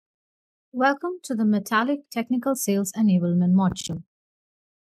Welcome to the Metallic Technical Sales Enablement module.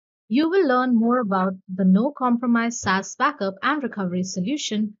 You will learn more about the no-compromise SaaS backup and recovery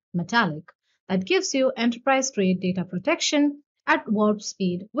solution, Metallic, that gives you enterprise-grade data protection at warp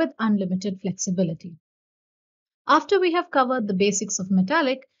speed with unlimited flexibility. After we have covered the basics of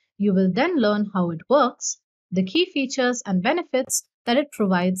Metallic, you will then learn how it works, the key features and benefits that it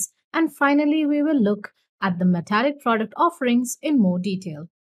provides, and finally we will look at the Metallic product offerings in more detail.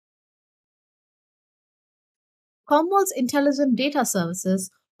 Commvault's Intelligent Data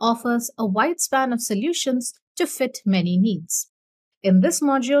Services offers a wide span of solutions to fit many needs. In this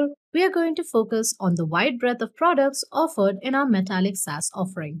module, we are going to focus on the wide breadth of products offered in our Metallic SaaS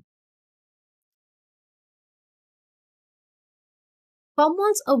offering.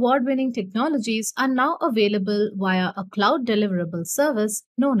 Commvault's award-winning technologies are now available via a cloud deliverable service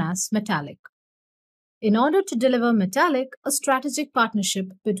known as Metallic. In order to deliver Metallic, a strategic partnership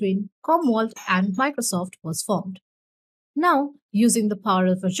between Commvault and Microsoft was formed. Now, using the power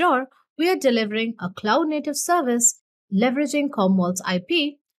of Azure, we are delivering a cloud-native service leveraging Commvault's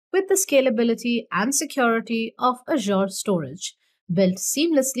IP with the scalability and security of Azure storage, built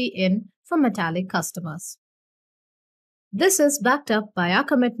seamlessly in for Metallic customers. This is backed up by our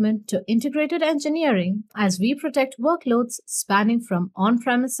commitment to integrated engineering as we protect workloads spanning from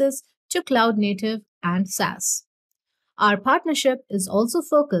on-premises to cloud-native and SaaS. Our partnership is also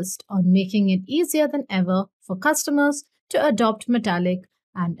focused on making it easier than ever for customers to adopt Metallic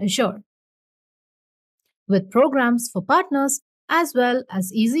and Azure, with programs for partners as well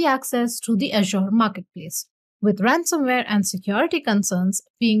as easy access to the Azure marketplace. With ransomware and security concerns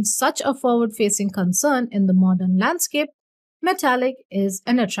being such a forward-facing concern in the modern landscape, Metallic is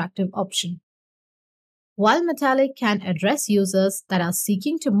an attractive option. While Metallic can address users that are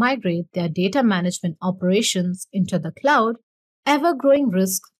seeking to migrate their data management operations into the cloud, ever-growing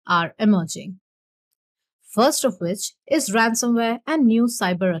risks are emerging. First of which is ransomware and new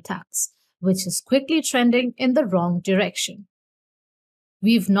cyber attacks, which is quickly trending in the wrong direction.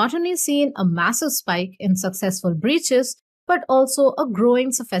 We've not only seen a massive spike in successful breaches, but also a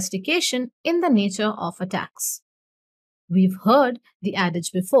growing sophistication in the nature of attacks. We've heard the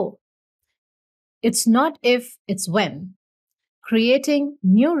adage before. It's not if, it's when, creating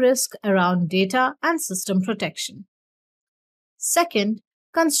new risk around data and system protection. Second,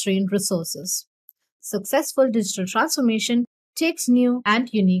 constrained resources. Successful digital transformation takes new and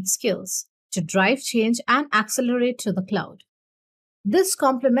unique skills to drive change and accelerate to the cloud. This,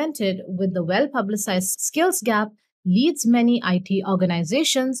 complemented with the well-publicized skills gap, leads many IT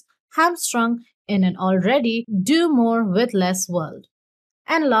organizations hamstrung in an already do more with less world.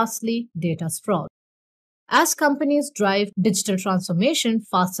 And lastly, data sprawl. As companies drive digital transformation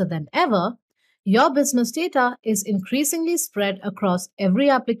faster than ever, your business data is increasingly spread across every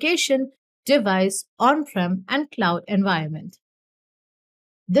application, device, on-prem, and cloud environment.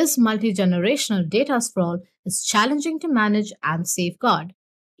 This multi-generational data sprawl is challenging to manage and safeguard,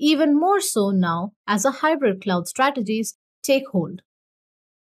 even more so now as a hybrid cloud strategies take hold.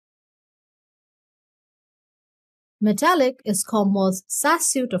 Metallic is Commvault's SaaS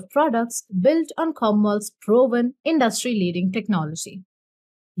suite of products built on Commvault's proven industry-leading technology.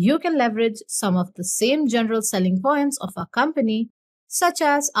 You can leverage some of the same general selling points of our company, such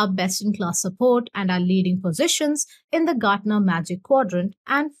as our best-in-class support and our leading positions in the Gartner Magic Quadrant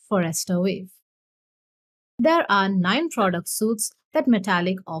and Forrester Wave. There are 9 product suites that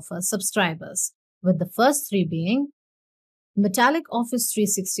Metallic offers subscribers, with the first 3 being Metallic Office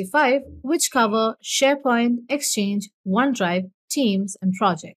 365, which cover SharePoint, Exchange, OneDrive, Teams, and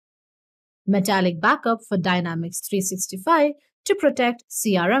Project. Metallic Backup for Dynamics 365 to protect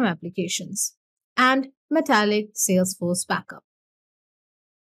CRM applications. And Metallic Salesforce Backup.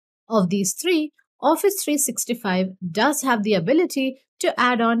 Of these 3, Office 365 does have the ability to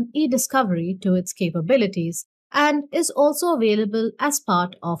add on e-discovery to its capabilities and is also available as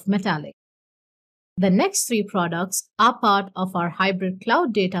part of Metallic. The next 3 products are part of our hybrid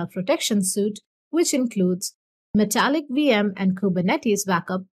cloud data protection suite, which includes Metallic VM and Kubernetes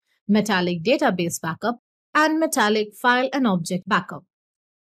Backup, Metallic Database Backup, and Metallic File and Object Backup.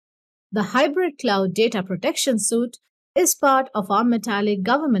 The hybrid cloud data protection suite is part of our Metallic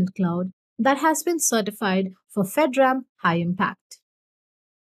Government Cloud that has been certified for FedRAMP High Impact.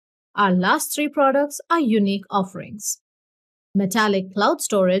 Our last 3 products are unique offerings. Metallic Cloud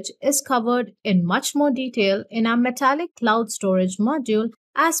Storage is covered in much more detail in our Metallic Cloud Storage module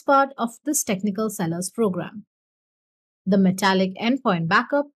as part of this Technical Sellers program. The Metallic Endpoint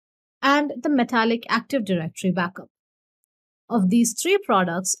Backup and the Metallic Active Directory Backup. Of these 3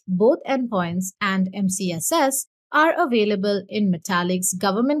 products, both endpoints and MCSS are available in Metallic's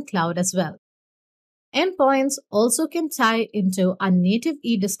government cloud as well. Endpoints also can tie into our native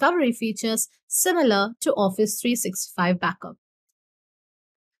e-discovery features similar to Office 365 backup.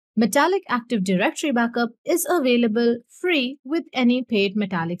 Metallic Active Directory Backup is available free with any paid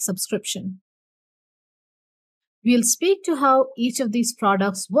Metallic subscription. We'll speak to how each of these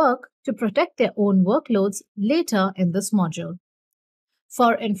products work to protect their own workloads later in this module.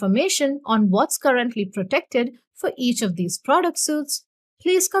 For information on what's currently protected for each of these product suites,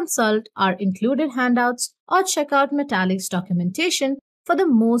 please consult our included handouts or check out Metallic's documentation for the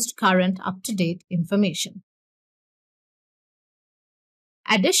most current up-to-date information.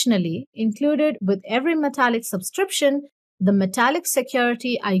 Additionally, included with every Metallic subscription, the Metallic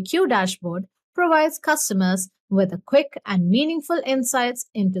Security IQ dashboard provides customers with a quick and meaningful insights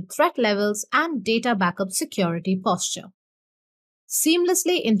into threat levels and data backup security posture.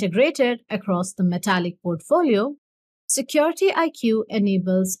 Seamlessly integrated across the Metallic portfolio, Security IQ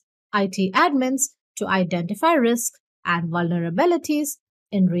enables IT admins to identify risks and vulnerabilities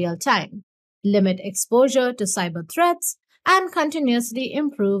in real time, limit exposure to cyber threats, and continuously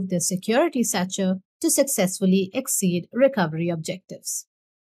improve their security stature to successfully exceed recovery objectives.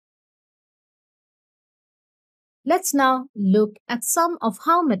 Let's now look at some of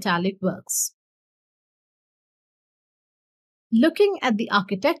how Metallic works. Looking at the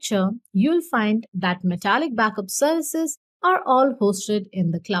architecture, you'll find that Metallic backup services are all hosted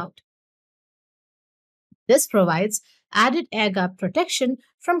in the cloud. This provides added air-gap protection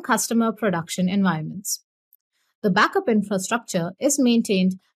from customer production environments. The backup infrastructure is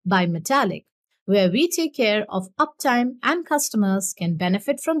maintained by Metallic, where we take care of uptime and customers can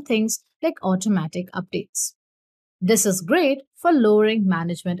benefit from things like automatic updates. This is great for lowering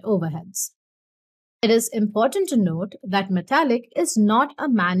management overheads. It is important to note that Metallic is not a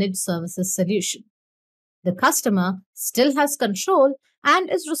managed services solution. The customer still has control and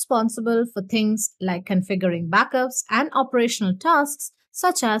is responsible for things like configuring backups and operational tasks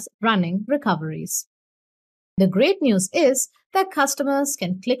such as running recoveries. The great news is that customers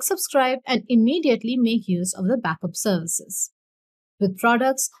can click subscribe and immediately make use of the backup services. With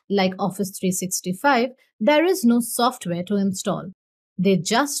products like Office 365, there is no software to install. They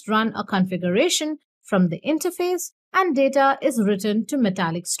just run a configuration from the interface and data is written to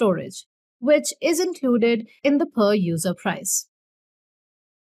Metallic storage, which is included in the per-user price.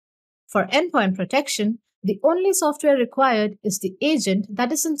 For endpoint protection, the only software required is the agent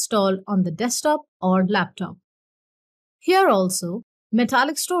that is installed on the desktop or laptop. Here also,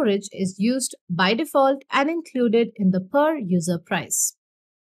 Metallic storage is used by default and included in the per-user price.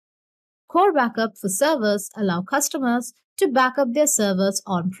 Core backup for servers allow customers to back up their servers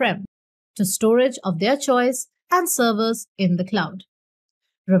on-prem, to storage of their choice, and servers in the cloud.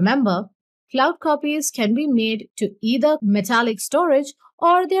 Remember, cloud copies can be made to either Metallic storage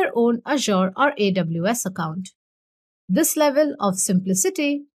or their own Azure or AWS account. This level of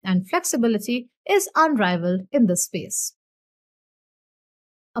simplicity and flexibility is unrivaled in this space.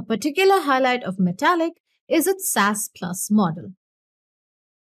 A particular highlight of Metallic is its SaaS Plus model.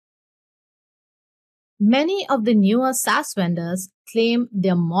 Many of the newer SaaS vendors claim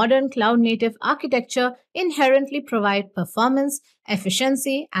their modern cloud-native architecture inherently provide performance,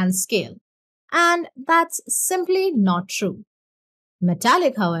 efficiency, and scale. And that's simply not true.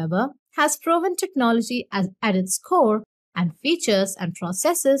 Metallic, however, has proven technology at its core and features and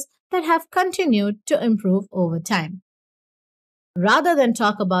processes that have continued to improve over time. Rather than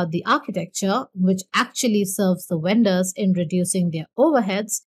talk about the architecture, which actually serves the vendors in reducing their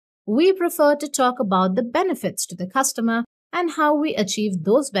overheads, we prefer to talk about the benefits to the customer and how we achieve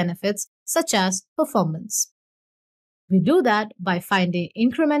those benefits, such as performance. We do that by finding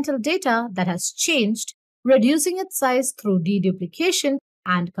incremental data that has changed, reducing its size through deduplication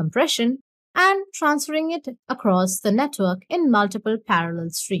and compression, and transferring it across the network in multiple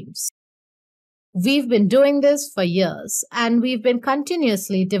parallel streams. We've been doing this for years, and we've been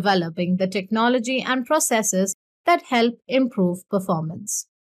continuously developing the technology and processes that help improve performance.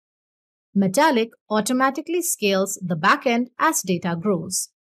 Metallic automatically scales the backend as data grows,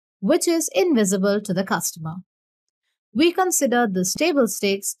 which is invisible to the customer. We consider this table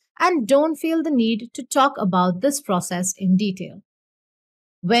stakes and don't feel the need to talk about this process in detail.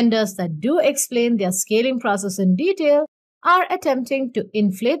 Vendors that do explain their scaling process in detail are attempting to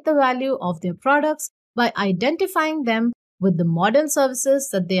inflate the value of their products by identifying them with the modern services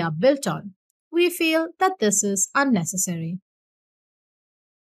that they are built on. We feel that this is unnecessary.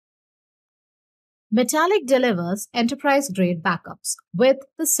 Metallic delivers enterprise-grade backups with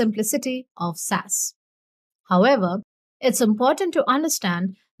the simplicity of SaaS. However, it's important to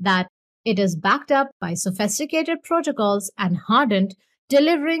understand that It is backed up by sophisticated protocols and hardened,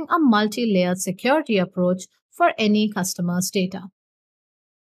 delivering a multi-layered security approach for any customer's data.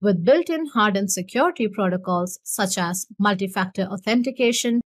 With built-in hardened security protocols such as multi-factor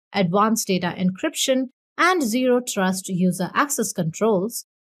authentication, advanced data encryption, and zero-trust user access controls,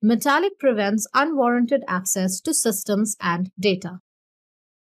 Metallic prevents unwarranted access to systems and data.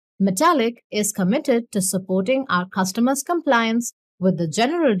 Metallic is committed to supporting our customers' compliance with the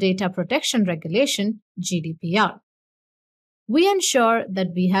General Data Protection Regulation (GDPR). We ensure that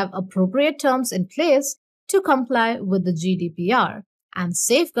we have appropriate terms in place to comply with the GDPR and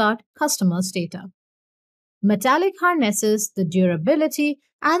safeguard customers' data. Metallic harnesses the durability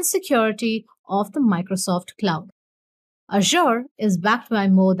and security of the Microsoft Cloud. Azure is backed by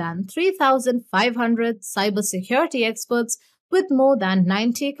more than 3,500 cybersecurity experts with more than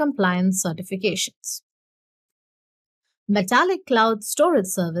 90 compliance certifications. Metallic Cloud Storage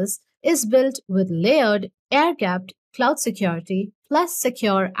Service is built with layered, air-gapped cloud security plus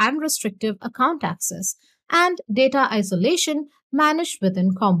secure and restrictive account access and data isolation managed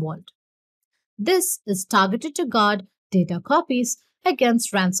within Commvault. This is targeted to guard data copies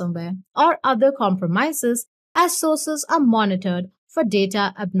against ransomware or other compromises as sources are monitored for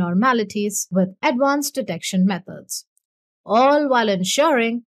data abnormalities with advanced detection methods, all while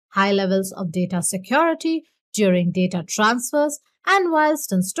ensuring high levels of data security during data transfers and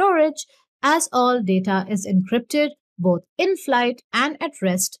whilst in storage, as all data is encrypted both in flight and at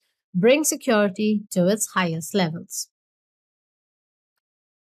rest, bring security to its highest levels.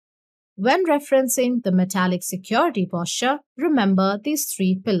 When referencing the Metallic security posture, remember these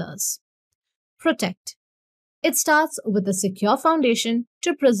three pillars. Protect. It starts with a secure foundation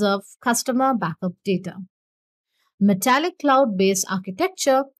to preserve customer backup data. Metallic cloud-based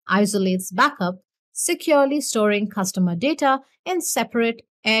architecture isolates backup, securely storing customer data in separate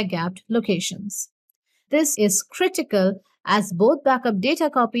air-gapped locations. This is critical as both backup data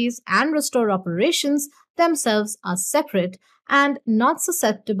copies and restore operations themselves are separate and not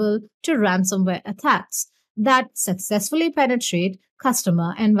susceptible to ransomware attacks that successfully penetrate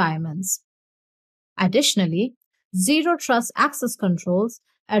customer environments. Additionally, zero trust access controls,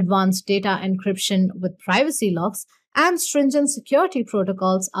 advanced data encryption with privacy locks, and stringent security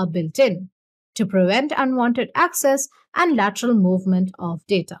protocols are built in to prevent unwanted access and lateral movement of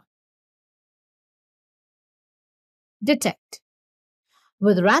data. Detect.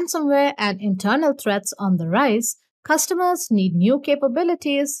 With ransomware and internal threats on the rise, customers need new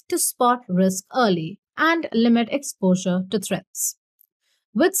capabilities to spot risk early and limit exposure to threats.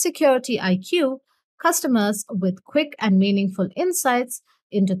 With Security IQ, customers with quick and meaningful insights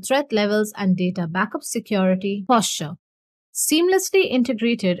into threat levels and data backup security posture. Seamlessly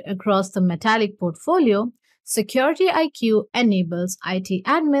integrated across the Metallic portfolio, Security IQ enables IT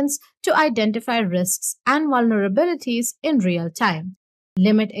admins to identify risks and vulnerabilities in real time,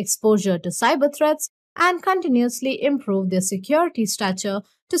 limit exposure to cyber threats, and continuously improve their security stature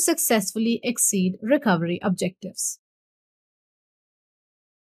to successfully exceed recovery objectives.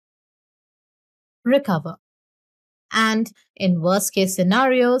 Recover. And in worst-case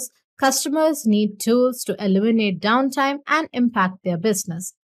scenarios, customers need tools to eliminate downtime and impact their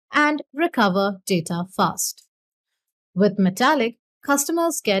business and recover data fast. With Metallic,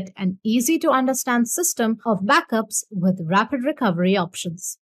 customers get an easy-to-understand system of backups with rapid recovery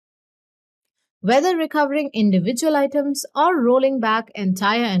options. Whether recovering individual items or rolling back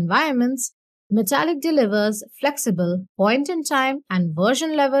entire environments, Metallic delivers flexible point-in-time and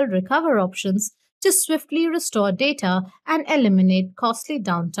version-level recover options to swiftly restore data and eliminate costly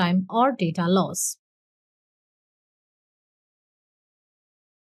downtime or data loss.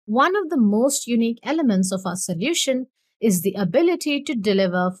 One of the most unique elements of our solution is the ability to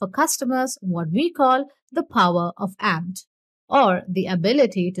deliver for customers what we call the power of AND, or the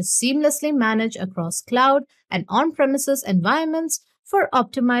ability to seamlessly manage across cloud and on-premises environments for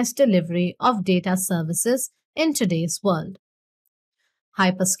optimized delivery of data services in today's world.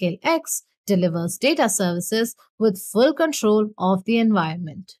 Hyperscale X delivers data services with full control of the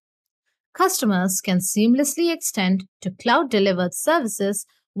environment. Customers can seamlessly extend to cloud-delivered services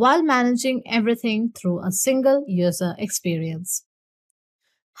while managing everything through a single user experience.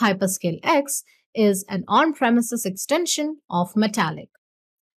 Hyperscale X is an on-premises extension of Metallic.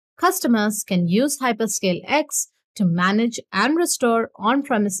 Customers can use Hyperscale X to manage and restore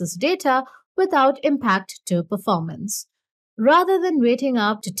on-premises data without impact to performance. Rather than waiting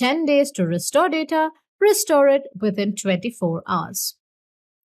up to 10 days to restore data, restore it within 24 hours.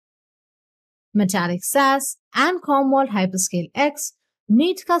 Metallic SaaS and Commvault Hyperscale X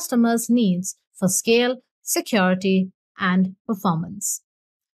meet customers' needs for scale, security, and performance.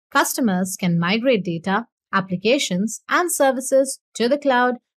 Customers can migrate data, applications, and services to the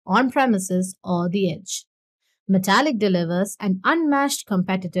cloud, on premises, or the edge. Metallic delivers an unmatched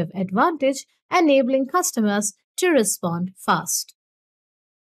competitive advantage, enabling customers to respond fast.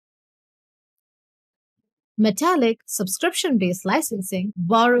 Metallic subscription based licensing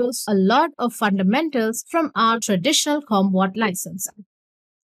borrows a lot of fundamentals from our traditional Commvault licensing.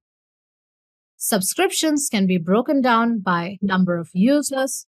 Subscriptions can be broken down by number of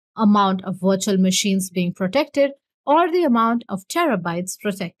users, amount of virtual machines being protected, or the amount of terabytes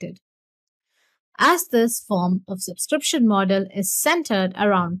protected. As this form of subscription model is centered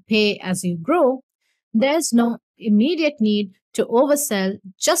around pay as you grow, there's no immediate need to oversell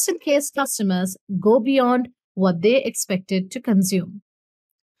just in case customers go beyond what they expected to consume.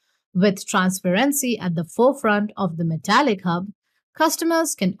 With transparency at the forefront of the Metallic Hub,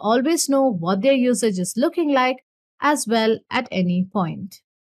 customers can always know what their usage is looking like as well at any point.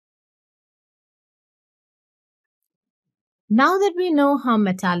 Now that we know how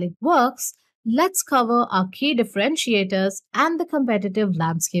Metallic works, let's cover our key differentiators and the competitive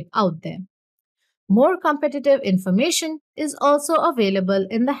landscape out there. More competitive information is also available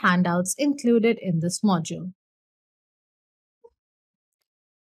in the handouts included in this module.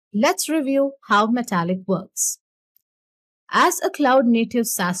 Let's review how Metallic works. As a cloud-native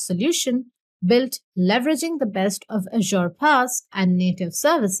SaaS solution built leveraging the best of Azure PaaS and native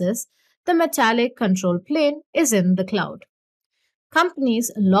services, the Metallic control plane is in the cloud.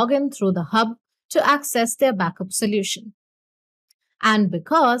 Companies log in through the hub to access their backup solution. And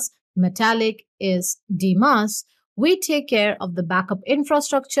because Metallic is DMaaS, we take care of the backup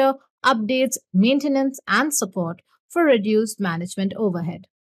infrastructure, updates, maintenance, and support for reduced management overhead.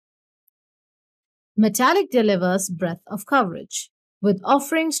 Metallic delivers breadth of coverage, with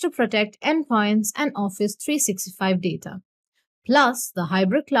offerings to protect endpoints and Office 365 data, plus the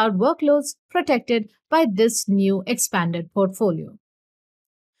hybrid cloud workloads protected by this new expanded portfolio.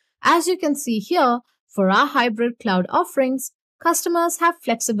 As you can see here, for our hybrid cloud offerings, customers have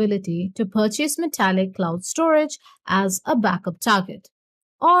flexibility to purchase Metallic cloud storage as a backup target,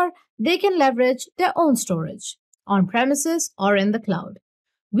 or they can leverage their own storage, on premises or in the cloud.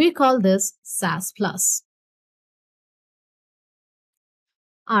 We call this SaaS Plus.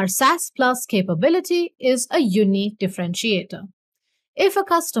 Our SaaS Plus capability is a unique differentiator. If a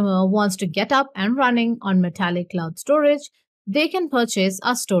customer wants to get up and running on Metallic cloud storage, they can purchase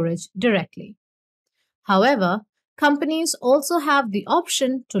our storage directly. However, companies also have the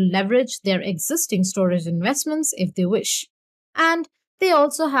option to leverage their existing storage investments if they wish. And they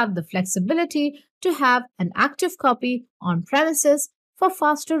also have the flexibility to have an active copy on premises for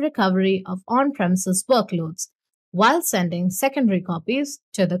faster recovery of on-premises workloads while sending secondary copies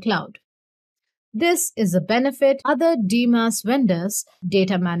to the cloud. This is a benefit other DMaaS vendors,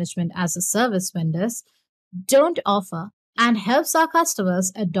 data management as a service vendors, don't offer and helps our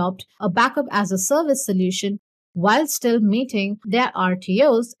customers adopt a backup as a service solution while still meeting their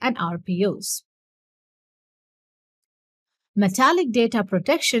RTOs and RPOs. Metallic data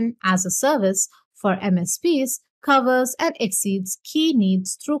protection as a service for MSPs covers and exceeds key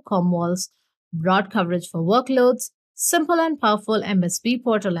needs through Commvault's broad coverage for workloads, simple and powerful MSP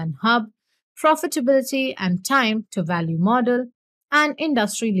portal and hub, profitability and time to value model, and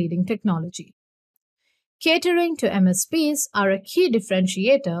industry-leading technology. Catering to MSPs are a key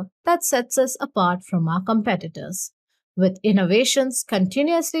differentiator that sets us apart from our competitors, with innovations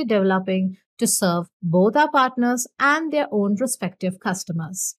continuously developing to serve both our partners and their own respective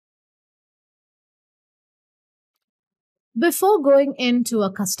customers. Before going into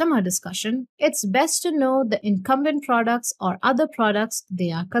a customer discussion, it's best to know the incumbent products or other products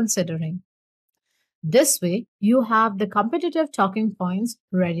they are considering. This way, you have the competitive talking points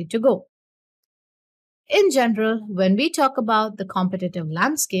ready to go. In general, when we talk about the competitive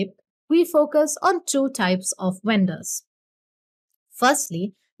landscape, we focus on two types of vendors.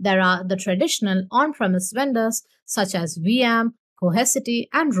 Firstly, there are the traditional on-premise vendors such as VM, Cohesity,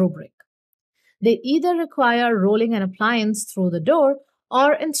 and Rubrik. They either require rolling an appliance through the door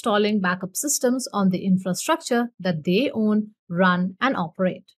or installing backup systems on the infrastructure that they own, run, and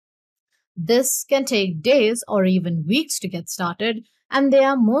operate. This can take days or even weeks to get started, and they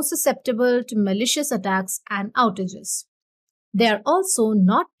are more susceptible to malicious attacks and outages. They are also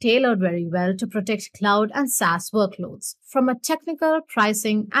not tailored very well to protect cloud and SaaS workloads from a technical,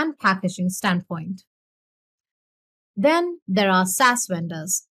 pricing, and packaging standpoint. Then there are SaaS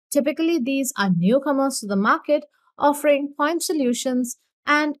vendors. Typically, these are newcomers to the market offering point solutions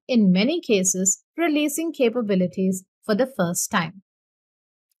and, in many cases, releasing capabilities for the first time.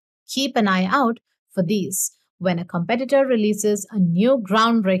 Keep an eye out for these. when a competitor releases a new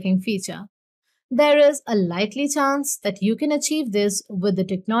groundbreaking feature. There is a likely chance that you can achieve this with the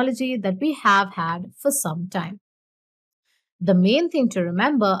technology that we have had for some time. The main thing to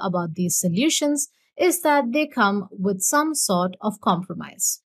remember about these solutions is that they come with some sort of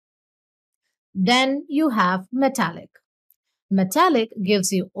compromise. Then you have Metallic. Metallic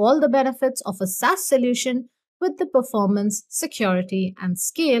gives you all the benefits of a SaaS solution with the performance, security, and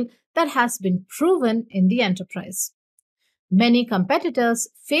scale that has been proven in the enterprise. Many competitors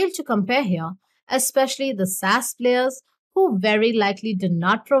fail to compare here, especially the SaaS players who very likely do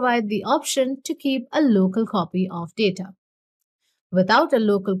not provide the option to keep a local copy of data. Without a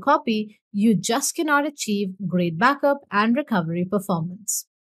local copy, you just cannot achieve great backup and recovery performance.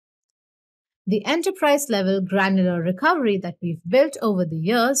 The enterprise level granular recovery that we've built over the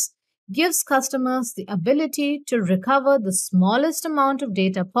years gives customers the ability to recover the smallest amount of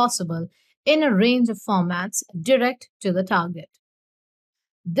data possible in a range of formats direct to the target.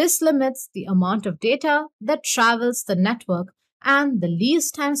 This limits the amount of data that travels the network and the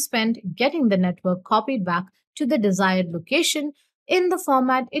least time spent getting the network copied back to the desired location in the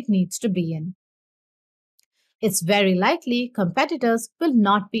format it needs to be in. It's very likely competitors will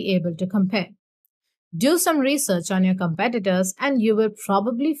not be able to compare. Do some research on your competitors and you will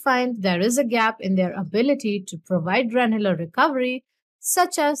probably find there is a gap in their ability to provide granular recovery,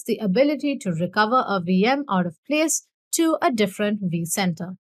 such as the ability to recover a VM out of place to a different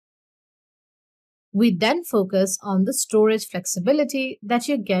vCenter. We then focus on the storage flexibility that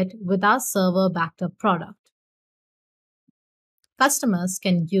you get with our server backed up product. Customers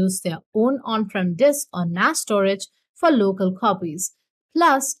can use their own on-prem disk or NAS storage for local copies.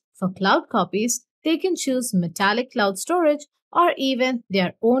 Plus, for cloud copies, they can choose Metallic Cloud Storage or even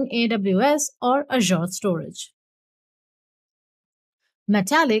their own AWS or Azure storage.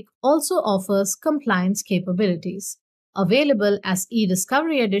 Metallic also offers compliance capabilities, available as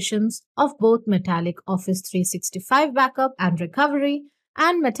e-discovery editions of both Metallic Office 365 Backup and Recovery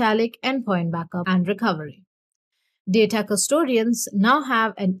and Metallic Endpoint Backup and Recovery. Data custodians now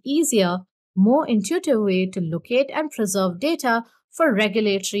have an easier, more intuitive way to locate and preserve data for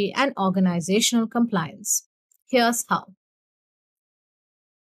regulatory and organizational compliance. Here's how.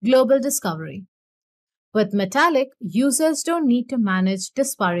 Global discovery. With Metallic, users don't need to manage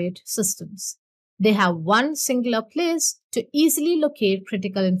disparate systems. They have one singular place to easily locate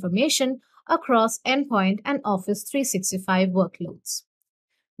critical information across endpoint and Office 365 workloads.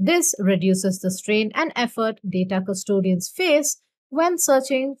 This reduces the strain and effort data custodians face when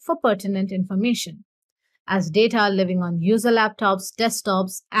searching for pertinent information, as data living on user laptops,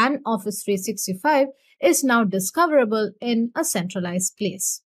 desktops, and Office 365 is now discoverable in a centralized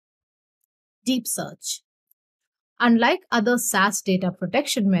place. Deep search. Unlike other SaaS data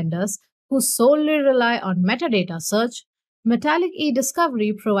protection vendors who solely rely on metadata search, Metallic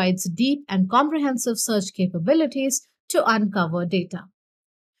eDiscovery provides deep and comprehensive search capabilities to uncover data.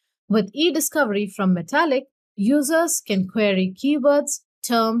 With eDiscovery from Metallic, users can query keywords,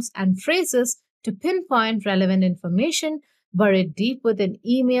 terms, and phrases to pinpoint relevant information buried deep within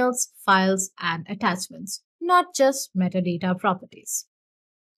emails, files, and attachments, not just metadata properties.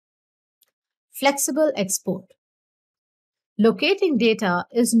 Flexible export. Locating data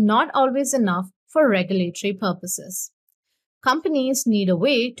is not always enough for regulatory purposes. Companies need a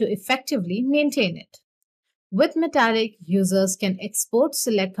way to effectively maintain it. With Metallic, users can export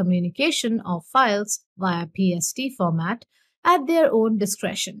select communication of files via PST format at their own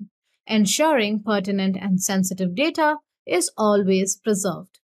discretion, ensuring pertinent and sensitive data is always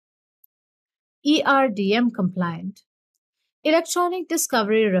preserved. ERDM compliant. Electronic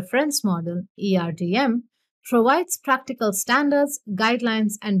Discovery Reference Model (ERDM) provides practical standards,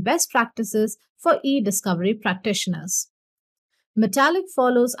 guidelines, and best practices for e-discovery practitioners. Metallic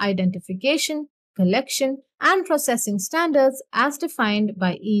follows identification, collection, and processing standards as defined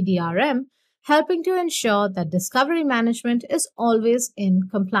by EDRM, helping to ensure that discovery management is always in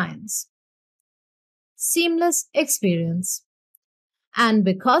compliance. Seamless experience. And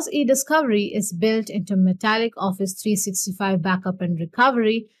because eDiscovery is built into Metallic Office 365 Backup and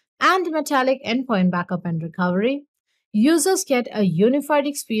Recovery and Metallic Endpoint Backup and Recovery, users get a unified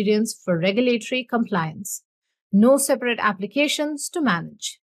experience for regulatory compliance. No separate applications to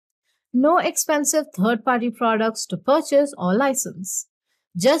manage. No expensive third-party products to purchase or license.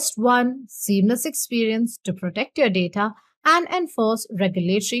 Just one seamless experience to protect your data and enforce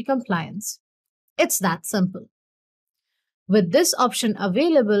regulatory compliance. It's that simple. With this option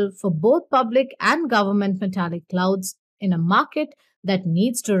available for both public and government Metallic clouds in a market that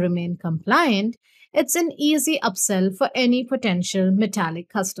needs to remain compliant, it's an easy upsell for any potential Metallic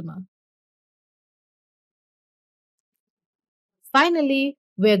customer. Finally,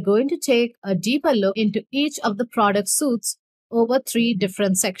 we're going to take a deeper look into each of the product suites over three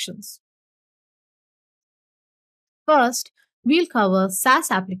different sections. First, we'll cover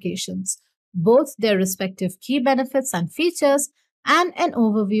SaaS applications, both their respective key benefits and features, and an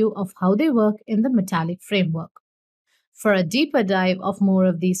overview of how they work in the Metallic framework. For a deeper dive of more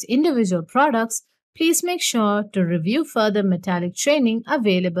of these individual products, please make sure to review further Metallic training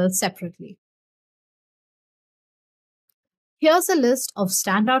available separately. Here's a list of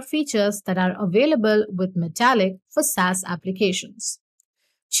standout features that are available with Metallic for SaaS applications.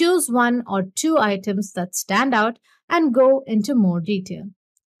 Choose one or two items that stand out and go into more detail.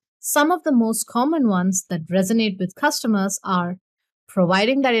 Some of the most common ones that resonate with customers are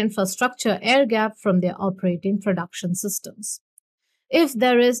providing that infrastructure air gap from their operating production systems. If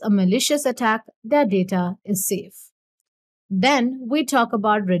there is a malicious attack, their data is safe. Then we talk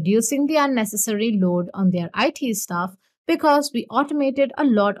about reducing the unnecessary load on their IT staff because we automated a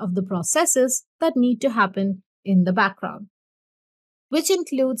lot of the processes that need to happen in the background, which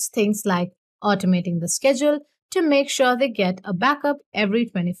includes things like automating the schedule to make sure they get a backup every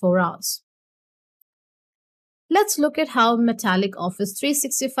 24 hours. Let's look at how Metallic Office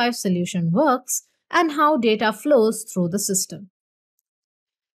 365 solution works and how data flows through the system.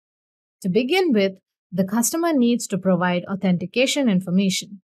 To begin with, the customer needs to provide authentication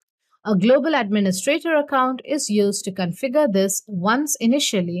information. A global administrator account is used to configure this once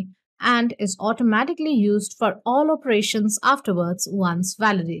initially and is automatically used for all operations afterwards once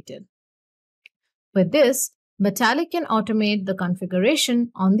validated. With this, Metallic can automate the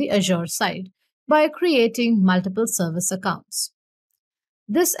configuration on the Azure side by creating multiple service accounts.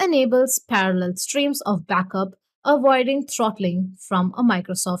 This enables parallel streams of backup, avoiding throttling from a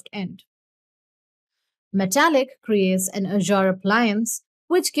Microsoft end. Metallic creates an Azure appliance,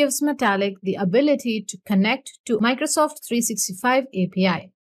 which gives Metallic the ability to connect to Microsoft 365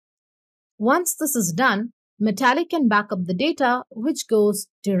 API. Once this is done, Metallic can back up the data, which goes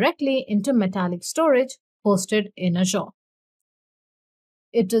directly into Metallic storage hosted in Azure.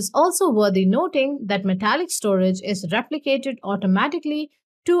 It is also worthy noting that Metallic storage is replicated automatically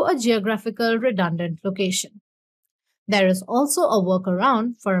to a geographical redundant location. There is also a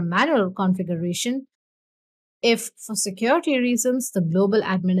workaround for a manual configuration if, for security reasons, the global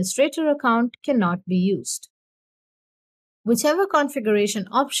administrator account cannot be used. Whichever configuration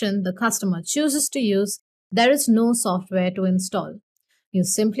option the customer chooses to use, there is no software to install. You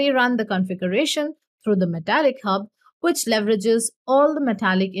simply run the configuration through the Metallic Hub, which leverages all the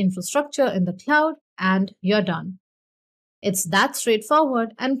Metallic infrastructure in the cloud, and you're done. It's that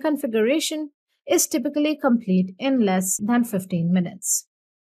straightforward, and configuration is typically complete in less than 15 minutes.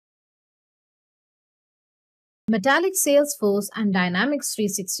 Metallic Salesforce and Dynamics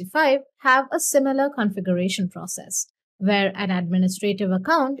 365 have a similar configuration process, where an administrative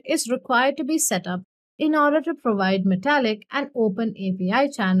account is required to be set up in order to provide Metallic an open API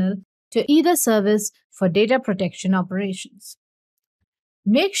channel to either service for data protection operations.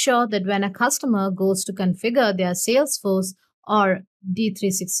 Make sure that when a customer goes to configure their Salesforce or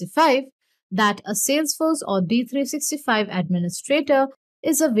D365, that a Salesforce or D365 administrator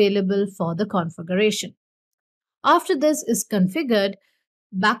is available for the configuration. After this is configured,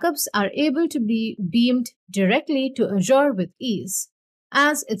 backups are able to be beamed directly to Azure with ease,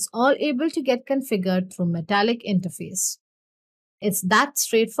 as it's all able to get configured through Metallic interface. It's that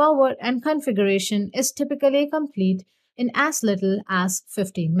straightforward, and configuration is typically complete in as little as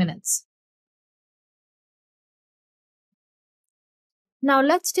 15 minutes. Now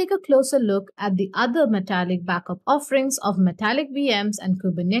let's take a closer look at the other Metallic backup offerings of Metallic VMs and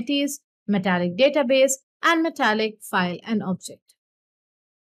Kubernetes, Metallic Database, and Metallic File and Object.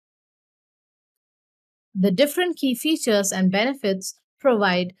 The different key features and benefits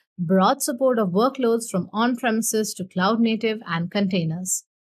provide broad support of workloads from on-premises to cloud-native and containers.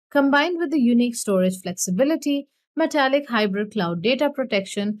 Combined with the unique storage flexibility, Metallic Hybrid Cloud Data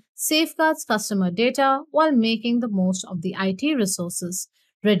Protection safeguards customer data while making the most of the IT resources,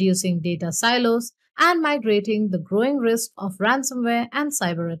 reducing data silos, and migrating the growing risk of ransomware and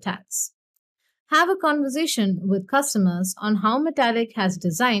cyber attacks. Have a conversation with customers on how Metallic has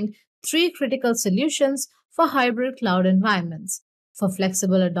designed 3 critical solutions for hybrid cloud environments for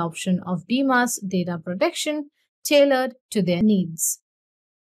flexible adoption of DMAS data protection tailored to their needs.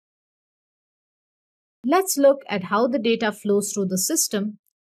 Let's look at how the data flows through the system.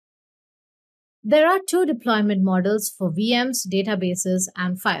 There are 2 deployment models for VMs, databases,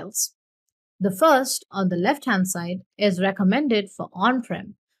 and files. The first, on the left-hand side, is recommended for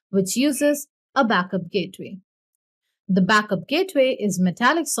on-prem, which uses a backup gateway. The backup gateway is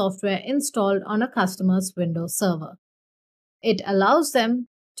Metallic software installed on a customer's Windows server. It allows them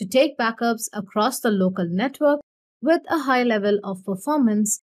to take backups across the local network with a high level of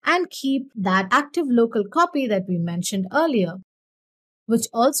performance and keep that active local copy that we mentioned earlier, which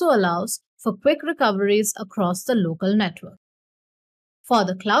also allows for quick recoveries across the local network. For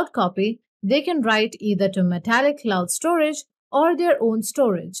the cloud copy, they can write either to Metallic Cloud Storage or their own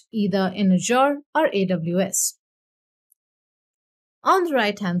storage, either in Azure or AWS. On the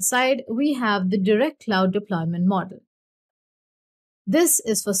right-hand side, we have the direct cloud deployment model. This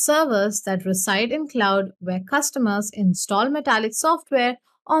is for servers that reside in cloud where customers install Metallic software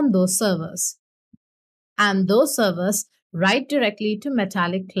on those servers, and those servers write directly to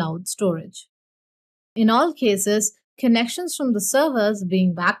Metallic Cloud Storage. In all cases, connections from the servers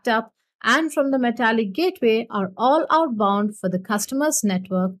being backed up and from the Metallic gateway are all outbound for the customer's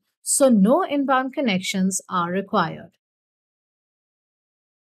network, so no inbound connections are required.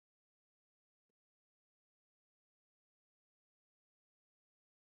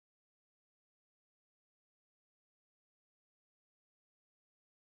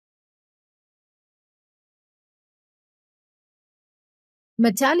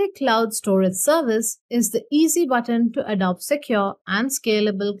 Metallic Cloud Storage Service is the easy button to adopt secure and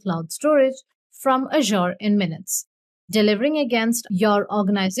scalable cloud storage from Azure in minutes, delivering against your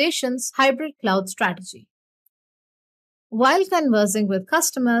organization's hybrid cloud strategy. While conversing with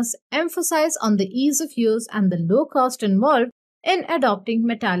customers, emphasize on the ease of use and the low cost involved in adopting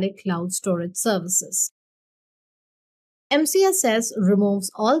Metallic Cloud Storage Services. MCSS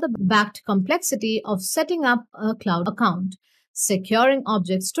removes all the backed complexity of setting up a cloud account, securing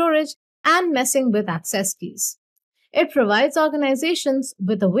object storage, and messing with access keys. It provides organizations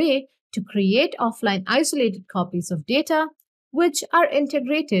with a way to create offline isolated copies of data, which are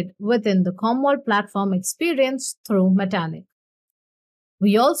integrated within the Commvault platform experience through Metallic.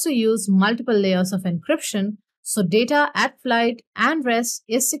 We also use multiple layers of encryption, so data at flight and rest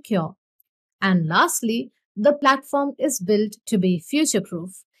is secure. And lastly, the platform is built to be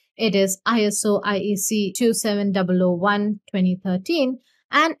future-proof. It is ISO IEC 27001:2013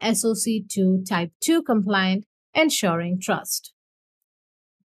 and SOC 2 Type 2 compliant, ensuring trust.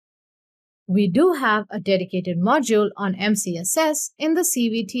 We do have a dedicated module on MCSS in the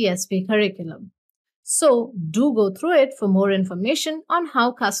CVTSP curriculum. So do go through it for more information on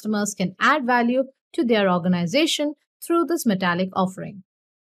how customers can add value to their organization through this Metallic offering.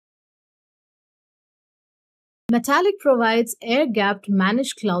 Metallic provides air-gapped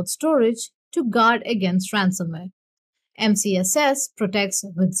managed cloud storage to guard against ransomware. MCSS protects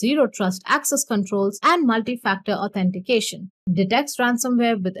with zero trust access controls and multi-factor authentication, detects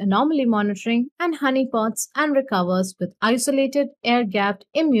ransomware with anomaly monitoring and honeypots, and recovers with isolated, air-gapped,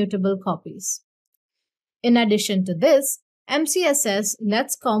 immutable copies. In addition to this, MCSS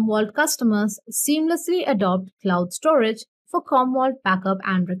lets Commvault customers seamlessly adopt cloud storage for Commvault backup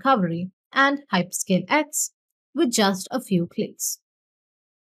and recovery and Hyperscale X with just a few clicks.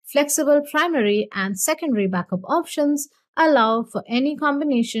 Flexible primary and secondary backup options allow for any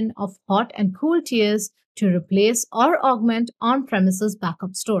combination of hot and cool tiers to replace or augment on-premises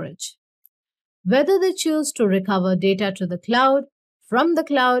backup storage. Whether they choose to recover data to the cloud, from the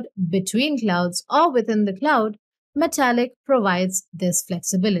cloud, between clouds, or within the cloud, Metallic provides this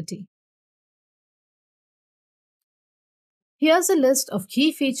flexibility. Here's a list of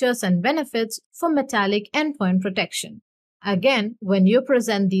key features and benefits for Metallic endpoint protection. Again, when you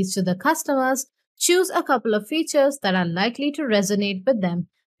present these to the customers, choose a couple of features that are likely to resonate with them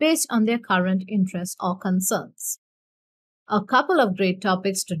based on their current interests or concerns. A couple of great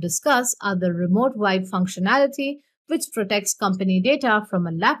topics to discuss are the remote wipe functionality, which protects company data from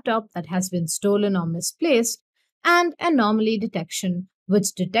a laptop that has been stolen or misplaced, and anomaly detection,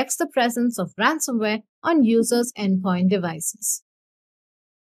 which detects the presence of ransomware on users' endpoint devices.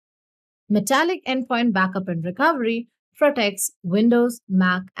 Metallic Endpoint Backup and Recovery protects Windows,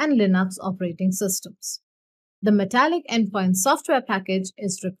 Mac, and Linux operating systems. The Metallic Endpoint software package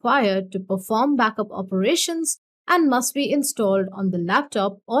is required to perform backup operations and must be installed on the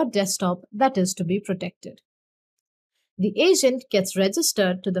laptop or desktop that is to be protected. The agent gets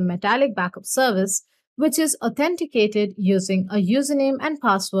registered to the Metallic Backup Service, which is authenticated using a username and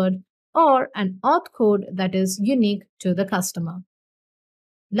password or an auth code that is unique to the customer.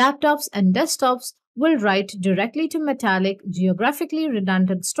 Laptops and desktops will write directly to Metallic geographically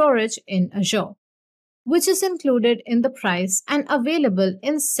redundant storage in Azure, which is included in the price and available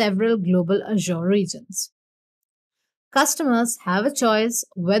in several global Azure regions. Customers have a choice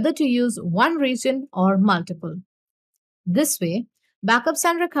whether to use one region or multiple. This way, backups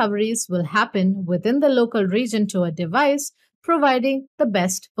and recoveries will happen within the local region to a device, providing the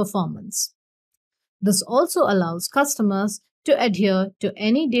best performance. This also allows customers to adhere to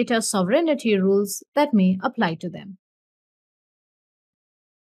any data sovereignty rules that may apply to them.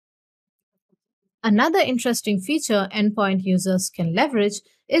 Another interesting feature endpoint users can leverage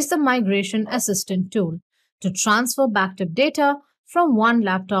is the Migration Assistant tool to transfer backed up data from one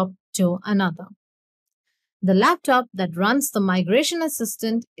laptop to another. The laptop that runs the Migration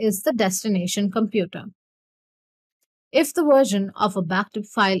Assistant is the destination computer. If the version of a backed up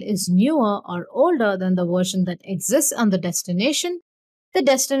file is newer or older than the version that exists on the destination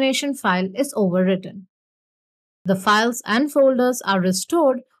file is overwritten. The files and folders are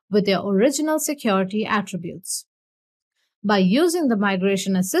restored with their original security attributes. By using the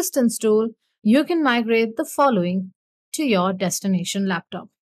Migration Assistance tool, you can migrate the following to your destination laptop: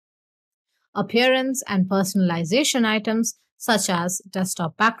 appearance and personalization items such as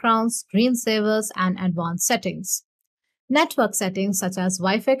desktop backgrounds, screensavers, and advanced settings; network settings such as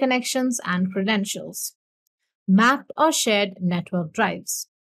Wi-Fi connections and credentials; mapped or shared network drives;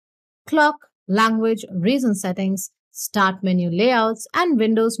 clock, language, region settings, start menu layouts, and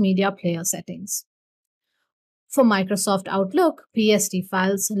Windows Media Player settings. For Microsoft Outlook, PSD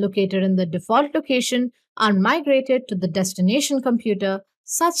files located in the default location are migrated to the destination computer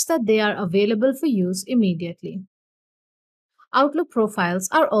such that they are available for use immediately. Outlook profiles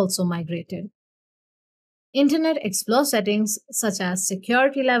are also migrated. Internet Explorer settings such as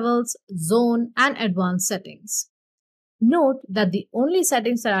security levels, zone, and advanced settings. Note that the only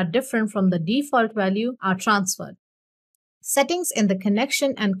settings that are different from the default value are transferred. Settings in the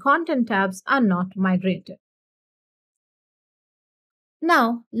connection and content tabs are not migrated.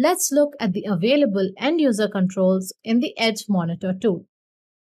 Now, let's look at the available end-user controls in the Edge Monitor tool.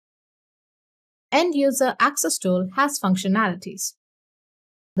 End-user access tool has functionalities.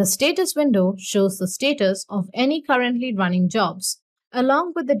 The status window shows the status of any currently running jobs,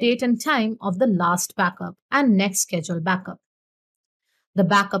 along with the date and time of the last backup and next scheduled backup. The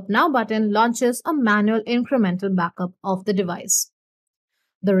Backup Now button launches a manual incremental backup of the device.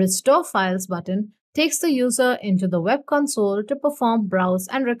 The Restore Files button takes the user into the web console to perform browse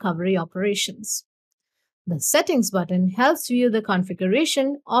and recovery operations. The Settings button helps view the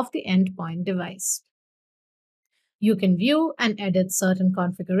configuration of the endpoint device. You can view and edit certain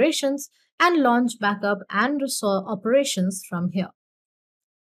configurations and launch backup and restore operations from here.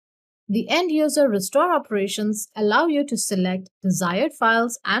 The end-user restore operations allow you to select desired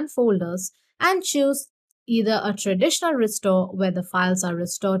files and folders and choose either a traditional restore where the files are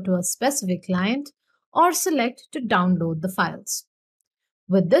restored to a specific client, or select to download the files.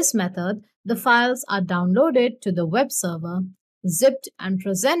 With this method, the files are downloaded to the web server, zipped and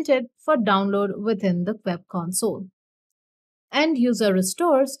presented for download within the web console. End-user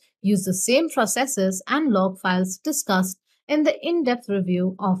restores use the same processes and log files discussed in the in-depth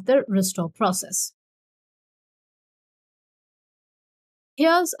review of the restore process.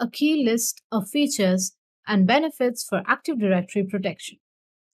 Here's a key list of features and benefits for Active Directory protection.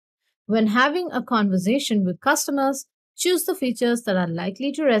 When having a conversation with customers, choose the features that are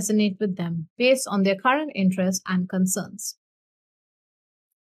likely to resonate with them based on their current interests and concerns.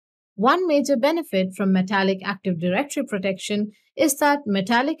 One major benefit from Metallic Active Directory protection is that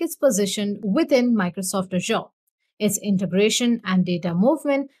Metallic is positioned within Microsoft Azure. Its integration and data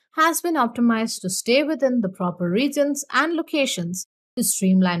movement has been optimized to stay within the proper regions and locations to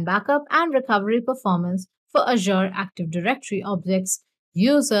streamline backup and recovery performance for Azure Active Directory objects,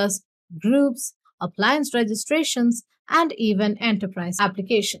 users, groups, appliance registrations, and even enterprise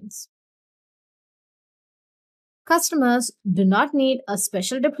applications. Customers do not need a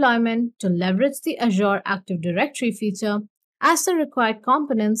special deployment to leverage the Azure Active Directory feature, as the required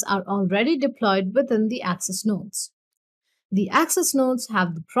components are already deployed within the access nodes. The access nodes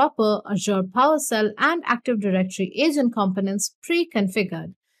have the proper Azure PowerShell and Active Directory agent components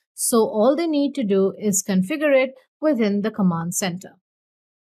pre-configured, so all they need to do is configure it within the command center.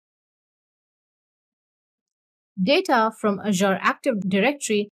 Data from Azure Active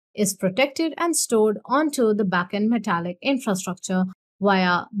Directory is protected and stored onto the backend Metallic infrastructure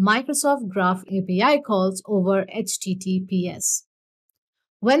via Microsoft Graph API calls over HTTPS.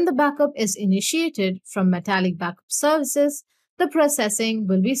 When the backup is initiated from Metallic Backup Services, the processing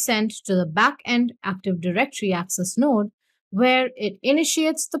will be sent to the backend Active Directory access node, where it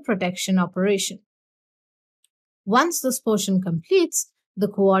initiates the protection operation. Once this portion completes, the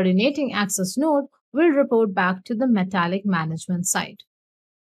coordinating access node will report back to the Metallic management side.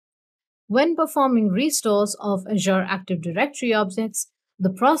 When performing restores of Azure Active Directory objects, the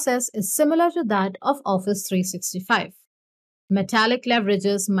process is similar to that of Office 365. Metallic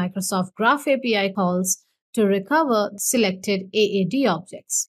leverages Microsoft Graph API calls to recover selected AAD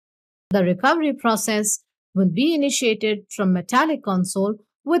objects. The recovery process will be initiated from Metallic console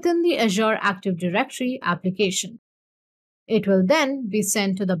within the Azure Active Directory application. It will then be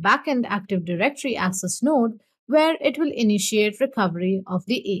sent to the backend Active Directory access node where it will initiate recovery of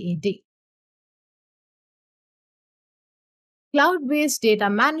the AAD. Cloud-based data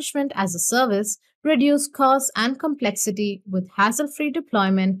management as a service reduces costs and complexity with hassle-free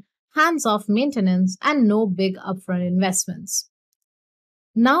deployment, hands-off maintenance, and no big upfront investments.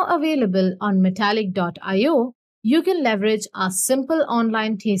 Now available on Metallic.io, you can leverage our simple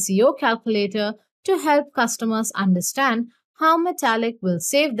online TCO calculator to help customers understand how Metallic will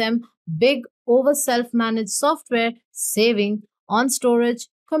save them big over self-managed software saving on storage,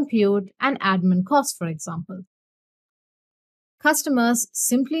 compute, and admin costs, for example. Customers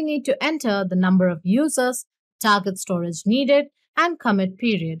simply need to enter the number of users, target storage needed, and commit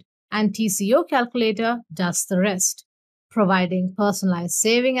period, and TCO calculator does the rest, providing personalized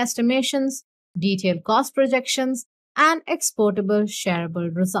saving estimations, detailed cost projections, and exportable shareable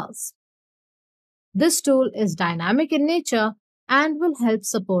results. This tool is dynamic in nature and will help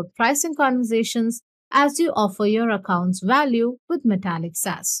support pricing conversations as you offer your account's value with Metallic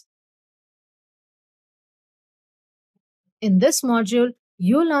SaaS. In this module,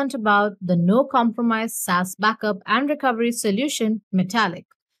 you learned about the no-compromise SaaS backup and recovery solution, Metallic,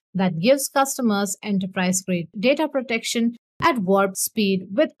 that gives customers enterprise-grade data protection at warp speed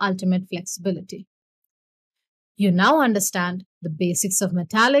with ultimate flexibility. You now understand the basics of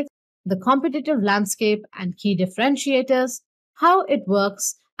Metallic, the competitive landscape and key differentiators, how it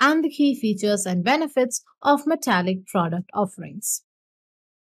works, and the key features and benefits of Metallic product offerings.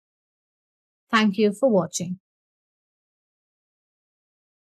 Thank you for watching.